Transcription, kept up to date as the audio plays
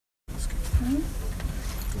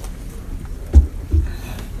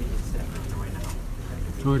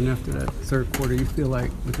Jordan, after that third quarter, you feel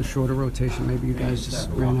like with the shorter rotation, maybe you guys just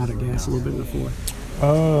ran out of gas a little bit in the fourth?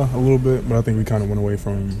 A little bit, but I think we kind of went away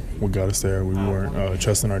from what got us there. We weren't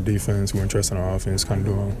trusting our defense. We weren't trusting our offense, kind of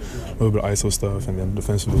doing a little bit of ISO stuff. And then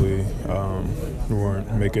defensively, we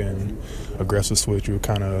weren't making aggressive switch. We were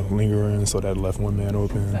kind of lingering, so that left one man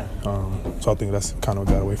open. So I think that's kind of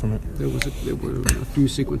what got away from it. There were a few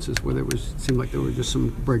sequences where seemed like there were just some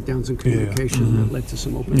breakdowns in communication that led to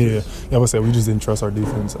some openings. Yeah, I would say we just didn't trust our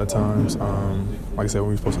defense at times. Like I said, when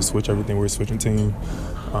we were supposed to switch everything, we were switching team.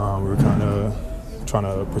 We were kind of trying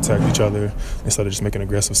to protect each other instead of just making an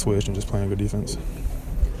aggressive switch and just playing good defense.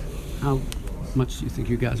 How much do you think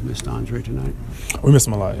you guys missed Andre tonight? We missed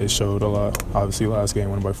him a lot. It showed a lot. Obviously, last game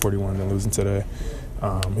winning by 41 and losing today.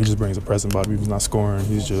 He just brings a presence about him. He's not scoring.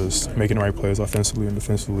 He's just making the right plays offensively and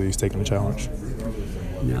defensively. He's taking the challenge.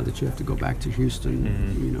 Now that you have to go back to Houston,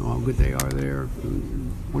 you know how good they are there.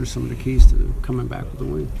 What are some of the keys to coming back with the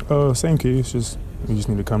win? Same keys. We just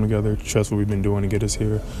need to come together, trust what we've been doing to get us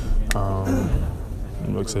here.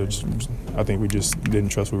 Like I said, I think we just didn't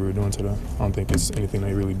trust what we were doing today. I don't think it's anything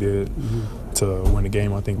they really did to win the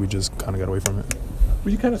game. I think we just kind of got away from it. Were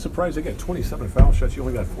you kind of surprised they got 27 foul shots? You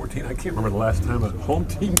only got 14. I can't remember the last time a home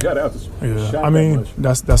team got out. Yeah, I mean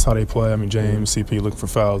that's how they play. I mean James, CP look for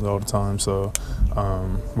fouls all the time, so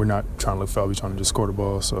we're not trying to look foul. We're trying to just score the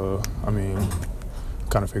ball. So I mean,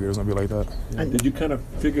 kind of figured it was gonna be like that. And did you kind of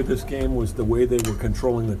figure this game was the way they were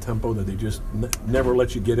controlling the tempo, that they just never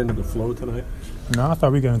let you get into the flow tonight? No, I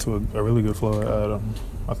thought we got into a really good flow.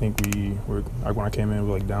 I think we were, like when I came in, we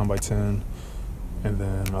were like down by 10. And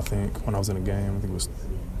then I think when I was in the game, I think it was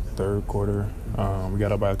third quarter, we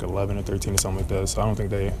got up by like 11 or 13 or something like that. So I don't think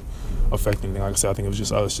they affected anything. Like I said, I think it was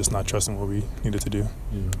just us just not trusting what we needed to do.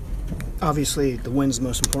 Obviously, the win's the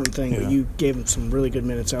most important thing, but you gave them some really good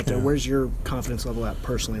minutes out there. Where's your confidence level at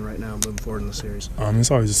personally right now moving forward in the series?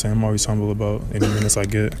 It's always the same. I'm always humble about any minutes I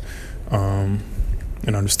get.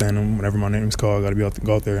 And understanding whenever my name's called, I got to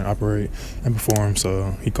go out there and operate and perform.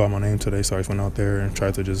 So he called my name today, so I just went out there and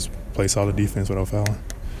tried to just play solid defense without fouling.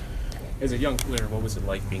 As a young player, what was it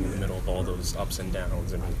like being in the middle of all those ups and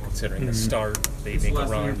downs? I mean, considering the start, they make a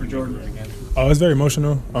run for Jordan again. It's very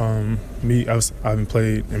emotional. I haven't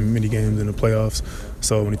played in many games in the playoffs,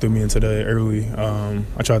 so when he threw me in today early,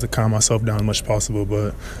 I tried to calm myself down as much as possible.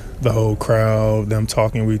 But the whole crowd, them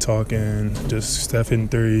talking, we talking, just Steph hitting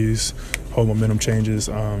threes, whole momentum changes,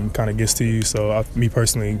 kind of gets to you. So me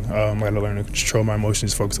personally, I got to learn to control my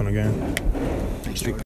emotions, focus on the game. Thanks,